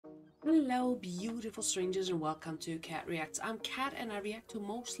Hello beautiful strangers and welcome to Cat Reacts. I'm Cat and I react to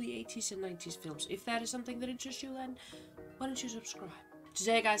mostly 80s and 90s films. If that is something that interests you, then why don't you subscribe?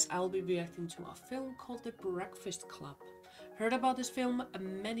 Today guys, I will be reacting to a film called The Breakfast Club. Heard about this film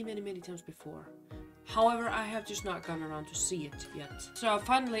many times before. However, I have just not gotten around to see it yet. So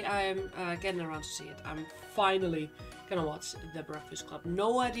finally I am getting around to see it. I'm finally gonna watch The Breakfast Club.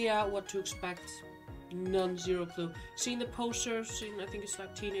 No idea what to expect. Zero clue. Seen the poster, I think it's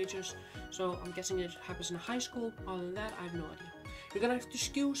like teenagers, so I'm guessing it happens in high school. Other than that, I have no idea. You're gonna have to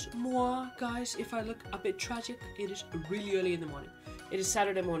excuse moi, guys, if I look a bit tragic. It is really early in the morning. It is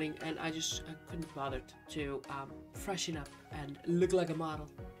Saturday morning, and I couldn't bother to freshen up and look like a model.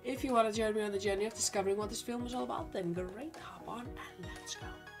 If you want to join me on the journey of discovering what this film is all about, then great, hop on and let's go.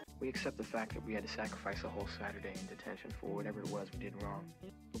 We accept the fact that we had to sacrifice a whole Saturday in detention for whatever it was we did wrong.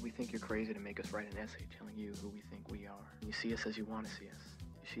 But we think you're crazy to make us write an essay telling you who we think we are. You see us as you want to see us.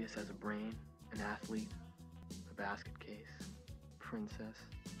 You see us as a brain, an athlete, a basket case, a princess,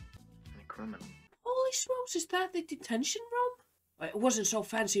 and a criminal. Holy smokes, is that the detention room? It wasn't so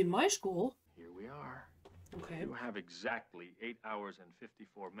fancy in my school. Here we are. Okay. You have exactly 8 hours and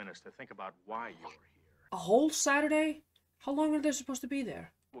 54 minutes to think about why you're here. A whole Saturday? How long are they supposed to be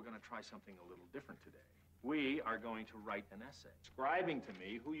there? We're going to try something a little different today. We are going to write an essay, describing to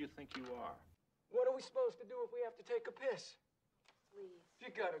me who you think you are. What are we supposed to do if we have to take a piss? Please. If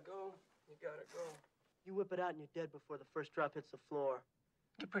you gotta go, you gotta go. You whip it out and you're dead before the first drop hits the floor.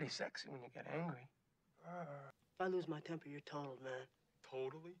 You're pretty sexy when you get angry. If I lose my temper, you're totaled, man.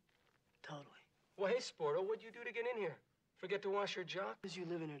 Totally? Totally. Well, hey, Sporto, what'd you do to get in here? Forget to wash your jock? Because you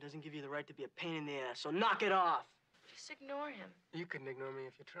live in here doesn't give you the right to be a pain in the ass, so knock it off! Just ignore him. You couldn't ignore me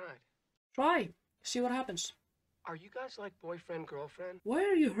if you tried. Try. See what happens. Are you guys like boyfriend, girlfriend? Why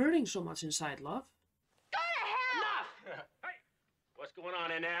are you hurting so much inside, love? Go to hell! Enough! Hey, what's going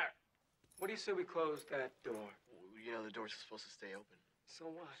on in there? What do you say we close that door? Well, you know the doors are supposed to stay open. So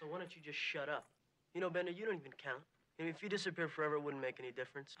what? So why don't you just shut up? You know, Bender, you don't even count. I mean, if you disappear forever, it wouldn't make any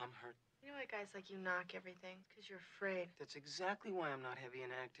difference. I'm hurt. You know why guys like you knock everything? Because you're afraid. That's exactly why I'm not heavy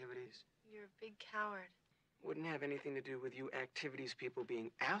in activities. You're a big coward. Wouldn't have anything to do with you activities people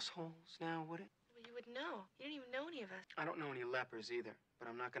being assholes now, would it? Well, you would know. You don't even know any of us. I don't know any lepers either, but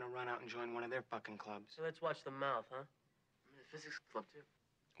I'm not gonna run out and join one of their fucking clubs. So let's watch the mouth, huh? I'm in the physics club, too.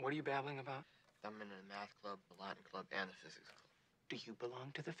 What are you babbling about? I'm in the math club, the Latin club, and the physics club. Do you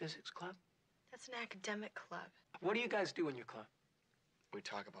belong to the physics club? That's an academic club. What do you guys do in your club? We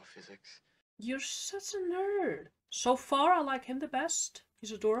talk about physics. You're such a nerd. So far, I like him the best.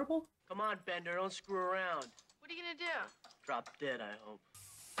 He's adorable. Come on, Bender, don't screw around. What are you gonna do? Drop dead, I hope.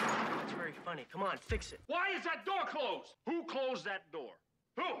 That's very funny. Come on, fix it. Why is that door closed? Who closed that door?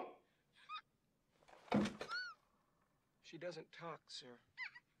 Who? She doesn't talk, sir.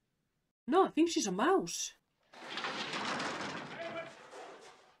 No, I think she's a mouse.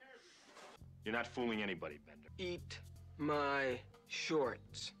 You're not fooling anybody, Bender. Eat my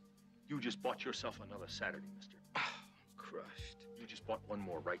shorts. You just bought yourself another Saturday, mister. Crushed. You just bought one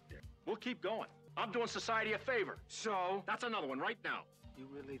more right there. We'll keep going. I'm doing society a favor. So? That's another one right now. You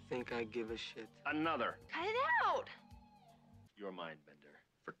really think I give a shit? Another. Cut it out! You're mine, Bender.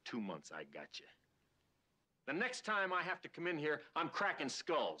 For 2 months, I got you. The next time I have to come in here, I'm cracking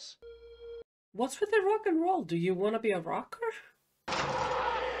skulls. What's with the rock and roll? Do you want to be a rocker?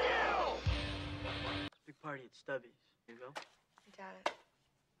 Big party at Stubby's. You go? I doubt it.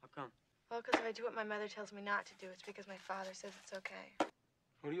 How come? Well, because if I do what my mother tells me not to do, it's because my father says it's okay.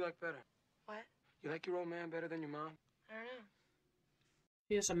 What do you like better? What? You like your old man better than your mom? I don't know.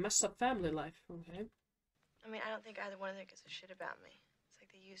 He has a messed up family life, okay? I mean, I don't think either one of them gives a shit about me. It's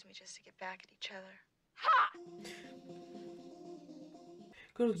like they use me just to get back at each other.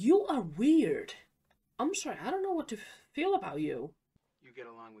 Girl, you are weird. I'm sorry, I don't know what to feel about you. You get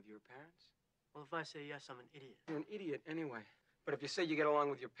along with your parents? Well, if I say yes, I'm an idiot. You're an idiot anyway. But if you say you get along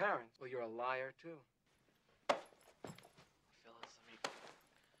with your parents, well, you're a liar, too. Phyllis,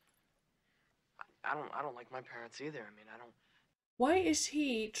 I mean, I don't like my parents either. I mean, I don't... Why is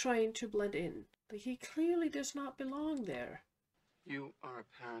he trying to blend in? Like, he clearly does not belong there. You are a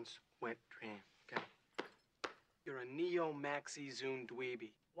parent's wet dream, okay? You're a neo-maxi-zoom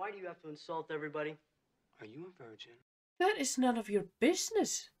dweeby. Why do you have to insult everybody? Are you a virgin? That is none of your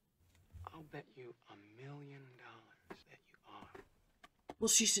business. I'll bet you $1 million that you are. Well,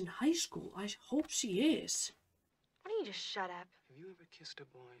 she's in high school. I hope she is. Why don't you just shut up? Have you ever kissed a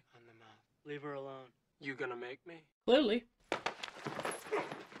boy on the mouth? Leave her alone. You gonna make me? Clearly.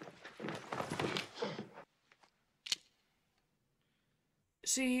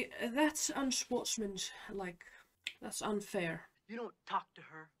 See, that's unsportsmanlike. That's unfair. You don't talk to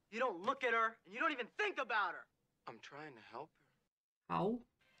her. You don't look at her, and you don't even think about her. I'm trying to help her. How?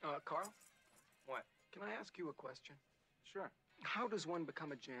 Carl? What? Can I ask you a question? Sure. How does one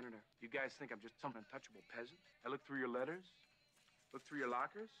become a janitor? You guys think I'm just some untouchable peasant? I look through your letters, look through your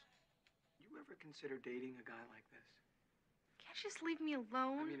lockers. You ever consider dating a guy like this? Can't you just leave me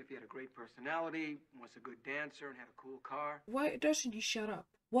alone? I mean, if he had a great personality, was a good dancer, and had a cool car. Why doesn't he shut up?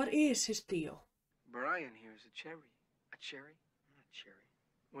 What is his deal? Brian here is a cherry. A cherry? Not a cherry.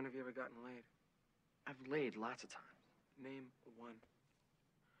 When have you ever gotten laid? I've laid lots of times. Name one.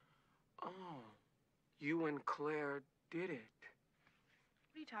 Oh, you and Claire did it.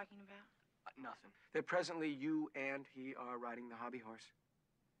 What are you talking about? Nothing. That presently you and he are riding the hobby horse.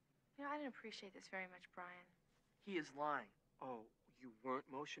 You know, I didn't appreciate this very much, Brian. He is lying. Oh, you weren't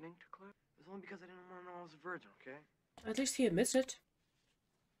motioning to Claire? It was only because I didn't want to know I was a virgin, okay? At least he admits it.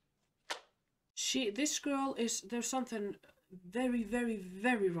 This girl is, there's something very, very,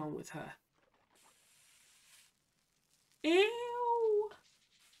 very wrong with her. Ew!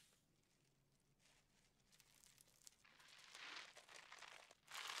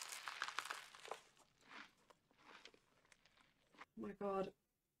 Oh my god.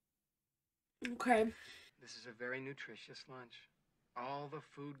 Okay. This is a very nutritious lunch. All the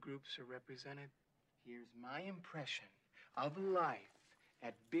food groups are represented. Here's my impression of life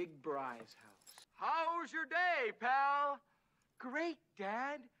at Big Bry's house. How's your day, pal? Great,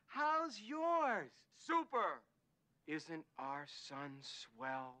 Dad. How's yours? Super. Isn't our son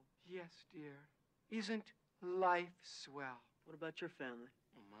swell? Yes, dear. Isn't life swell? What about your family?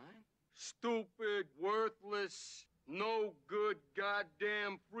 Oh, mine? Stupid, worthless, no good,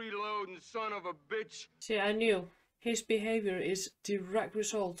 goddamn freeloading son of a bitch. See, I knew. His behavior is direct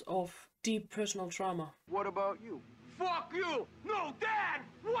result of deep personal trauma. What about you? Fuck you! No, Dad!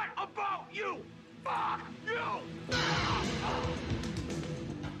 What about you? Fuck you!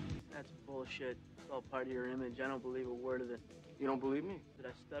 That's bullshit. It's all part of your image. I don't believe a word of it. You don't believe me? Did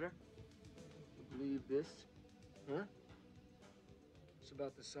I stutter? You believe this? Huh? It's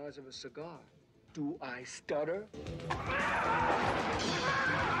about the size of a cigar. Do I stutter?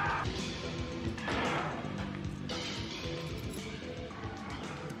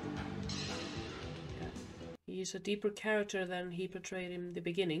 He's a deeper character than he portrayed in the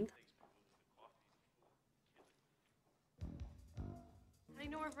beginning. How do you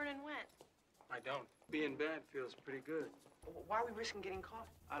know where Vernon went? I don't. Being bad feels pretty good. Why are we risking getting caught?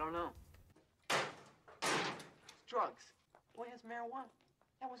 I don't know. It's drugs. Boy has marijuana.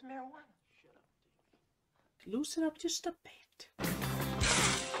 That was marijuana. Shut up. Loosen up just a bit.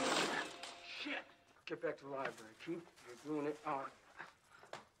 Shit! Get back to the library, Keith. You're doing it. That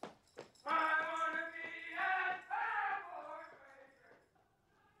son of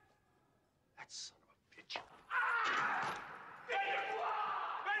a bitch.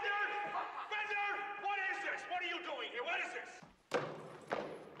 What is this? What are you doing here? What is this?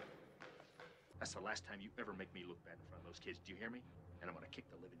 That's the last time you ever make me look bad in front of those kids. Do you hear me? And I'm gonna kick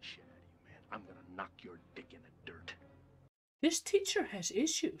the living shit out of you, man. I'm gonna knock your dick in the dirt. This teacher has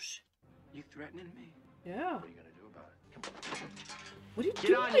issues. You threatening me? Yeah. What are you gonna do about it? Come on. What are you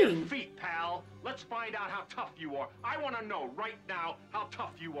Get on your doing? feet, pal. Let's find out how tough you are. I want to know right now how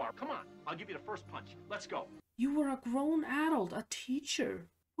tough you are. Come on. I'll give you the first punch. Let's go. You were a grown adult, a teacher.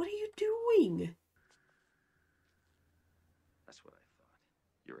 What are you doing? That's what I thought.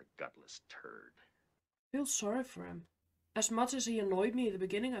 You're a gutless turd. I feel sorry for him. As much as he annoyed me at the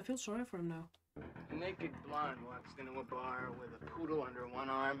beginning, I feel sorry for him now. A naked blonde walks into a bar with a poodle under one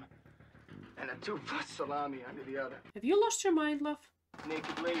arm and a 2-foot salami under the other. Have you lost your mind, love?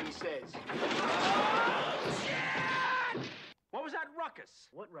 Naked lady says, What was that ruckus?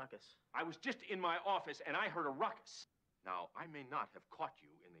 What ruckus? I was just in my office and I heard a ruckus. Now, I may not have caught you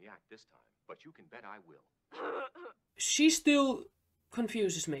in the act this time, but you can bet I will. She still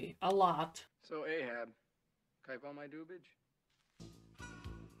confuses me a lot. So Ahab, pipe on my doobage?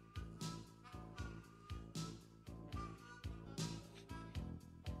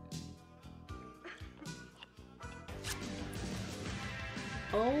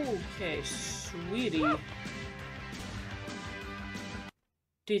 Okay, sweetie.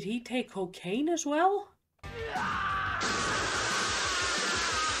 Did he take cocaine as well?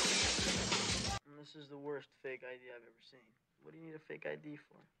 This is the worst fake ID I've ever seen. What do you need a fake ID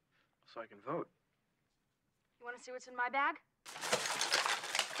for? So I can vote. You want to see what's in my bag?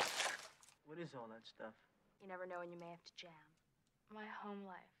 What is all that stuff? You never know when you may have to jam. My home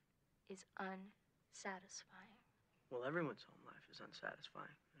life is unsatisfying. Well, everyone's home life is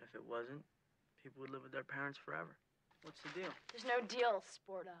unsatisfying. And if it wasn't, people would live with their parents forever. What's the deal? There's no deal,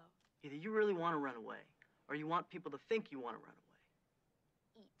 Sporto. Either you really want to run away, or you want people to think you want to run away.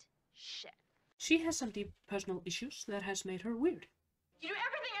 Eat. shit. She has some deep personal issues that has made her weird. You do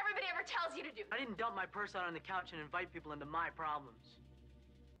everything everybody ever tells you to do. I didn't dump my purse out on the couch and invite people into my problems.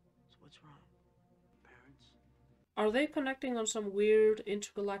 So what's wrong? Parents? Are they connecting on some weird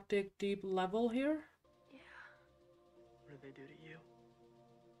intergalactic deep level here? Yeah. What did they do to you?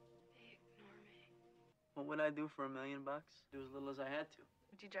 They ignore me. What would I do for $1 million? Do as little as I had to.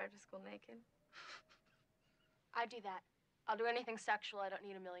 Would you drive to school naked? I do that. I'll do anything sexual. I don't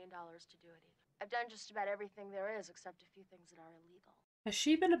need $1 million to do it either. I've done just about everything there is, except a few things that are illegal. Has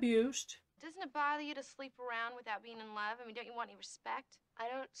she been abused? Doesn't it bother you to sleep around without being in love? I mean, don't you want any respect? I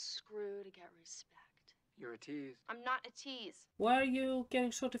don't screw to get respect. You're a tease. I'm not a tease. Why are you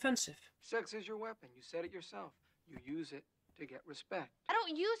getting so defensive? Sex is your weapon. You said it yourself. You use it to get respect. I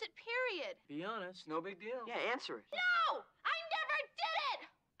don't use it, period. Be honest. It's no big deal. Yeah, answer it. No! I never did it!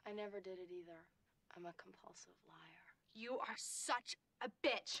 I never did it either. I'm a compulsive liar. You are such a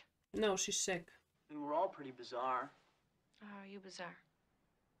bitch. No, she's sick. We were all pretty bizarre. Oh, are you bizarre?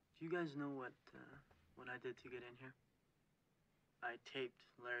 Do you guys know what I did to get in here? I taped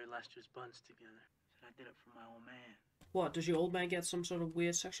Larry Lester's buns together. Said I did it for my old man. What, does your old man get some sort of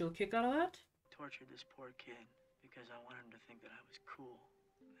weird sexual kick out of that? Tortured this poor kid because I wanted him to think that I was cool.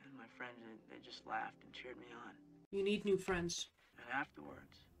 And my friends, they just laughed and cheered me on. You need new friends. And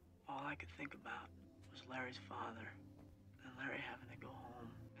afterwards, all I could think about was Larry's father. And Larry having to go home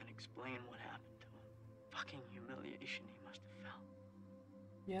and explain what happened to him. Fucking humiliation he must have felt.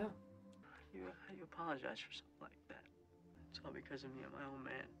 Yeah. How do you apologize for something like that? It's all because of me and my old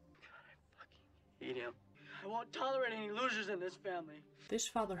man. God, I fucking hate him. I won't tolerate any losers in this family. This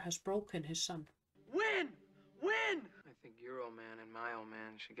father has broken his son. Win! Win! I think your old man and my old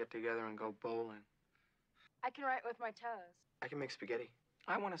man should get together and go bowling. I can write with my toes. I can make spaghetti.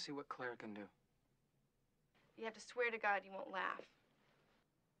 I want to see what Claire can do. You have to swear to God you won't laugh.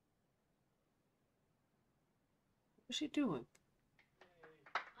 What's she doing?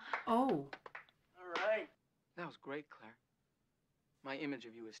 Oh. All right. That was great, Claire. My image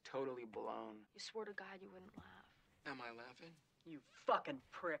of you is totally blown. You swore to God you wouldn't laugh. Am I laughing? You fucking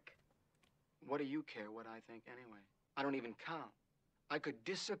prick. What do you care what I think anyway? I don't even count. I could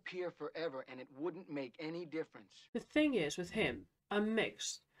disappear forever and it wouldn't make any difference. The thing is, with him, I'm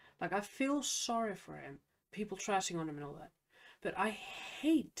mixed. Like, I feel sorry for him. People trashing on him and all that. But I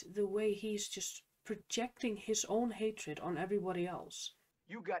hate the way he's just projecting his own hatred on everybody else.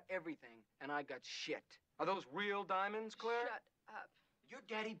 You got everything and I got shit. Are those real diamonds, Claire? Shut up. Did your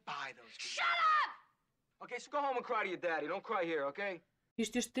daddy buy those? Shut up! Okay, so go home and cry to your daddy. Don't cry here, okay? He's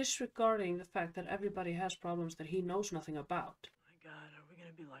just disregarding the fact that everybody has problems that he knows nothing about. My God, are we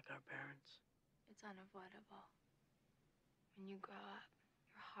gonna be like our parents? It's unavoidable. When you grow up,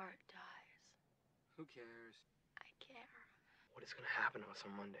 your heart dies. Who cares? I care. What is gonna happen to us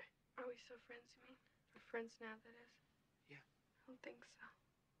on Monday? Are we still friends, you mean? We're friends now, that is? Yeah. I don't think so.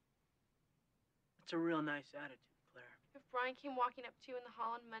 It's a real nice attitude, Claire. If Brian came walking up to you in the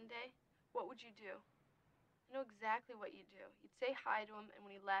hall on Monday, what would you do? I know exactly what you'd do. You'd say hi to him, and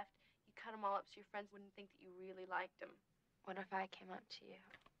when he left, you'd cut him all up so your friends wouldn't think that you really liked him. What if I came up to you?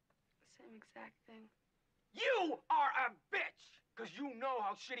 Same exact thing. You are a bitch! Because you know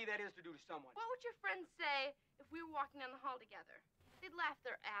how shitty that is to do to someone. What would your friends say if we were walking down the hall together? They'd laugh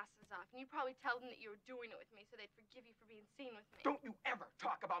their asses off, and you'd probably tell them that you were doing it with me so they'd forgive you for being seen with me. Don't you ever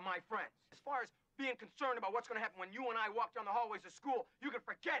talk about my friends. As far as being concerned about what's going to happen when you and I walk down the hallways of school, you can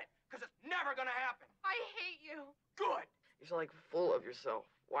forget it, because it's never going to happen. I hate you. Good. You're like full of yourself.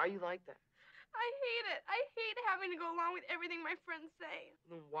 Why are you like that? I hate it. I hate having to go along with everything my friends say.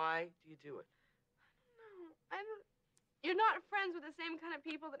 Then why do you do it? No, I don't. You're not friends with the same kind of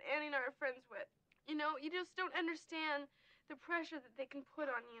people that Annie and I are friends with. You know, you just don't understand the pressure that they can put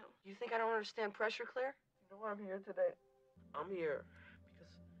on you. You think I don't understand pressure, Claire? You know why I'm here today? I'm here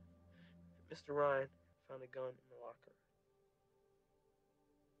because Mr. Ryan found a gun in the locker.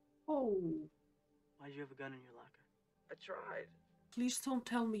 Oh. Why'd you have a gun in your locker? I tried. Please don't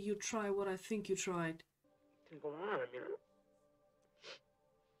tell me you try what I think you tried. Didn't go on, I mean.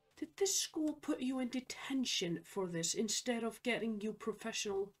 Did this school put you in detention for this instead of getting you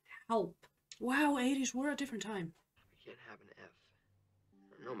professional help? Wow, 80s were a different time. We can't have an F.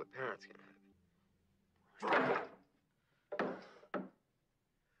 I know my parents can have it.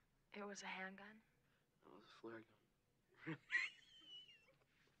 It was a handgun? That was a flare gun.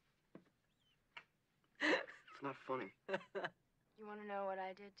 It's not funny. You want to know what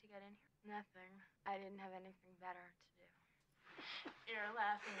I did to get in here? Nothing. I didn't have anything better to do. You're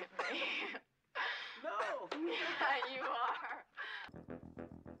laughing at me. No! Yeah, you are.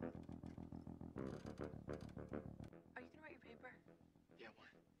 Are you gonna write your paper? Yeah,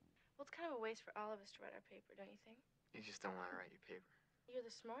 what? Well, it's kind of a waste for all of us to write our paper, don't you think? You just don't want to write your paper. You're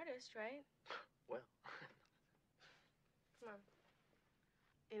the smartest, right? Well. Come on.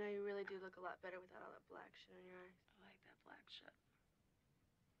 You know, you really do look a lot better without all that black shit on your eyes. I like that black shit.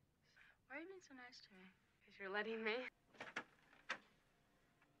 Why are you being so nice to me? Because you're letting me.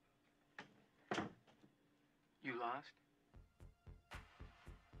 You lost?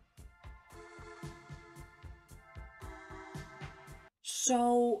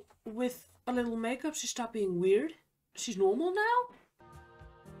 So, with a little makeup, she stopped being weird? She's normal now?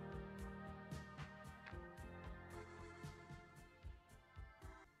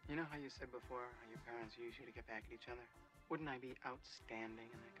 You know how you said before how your parents used you to get back at each other? Wouldn't I be outstanding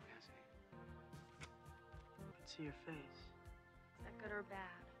in that capacity? Let's see your face. Is that good or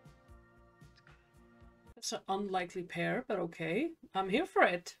bad? It's an unlikely pair, but okay. I'm here for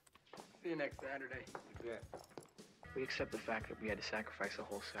it. See you next Saturday. Yeah. We accept the fact that we had to sacrifice a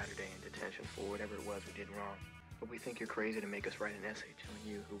whole Saturday in detention for whatever it was we did wrong. But we think you're crazy to make us write an essay telling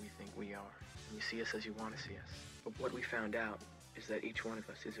you who we think we are. And you see us as you want to see us. But what we found out is that each one of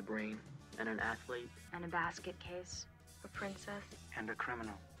us is a brain. And an athlete. And a basket case. A princess. And a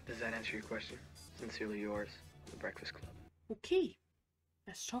criminal. Does that answer your question? Sincerely yours, The Breakfast Club. Okay,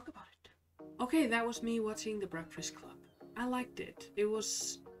 let's talk about it. Okay, that was me watching The Breakfast Club. I liked it. It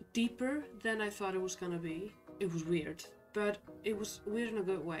was deeper than I thought it was gonna be. It was weird, but it was weird in a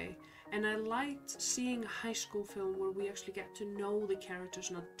good way. And I liked seeing a high school film where we actually get to know the characters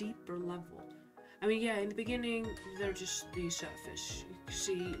on a deeper level. I mean, yeah, in the beginning, they're just the surface. You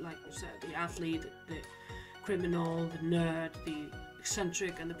see, like you said, the athlete, the criminal, the nerd, the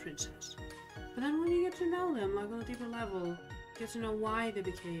eccentric, and the princess. But then when you get to know them, like on a deeper level, get to know why they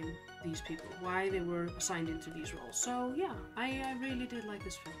became these people, why they were assigned into these roles. So yeah, I really did like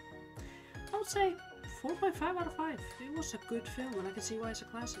this film. I would say 4.5 out of 5. It was a good film, and I can see why it's a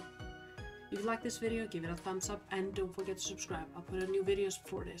classic. If you like this video, give it a thumbs up, and don't forget to subscribe. I'll put out new videos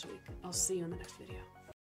 4 days a week. I'll see you in the next video.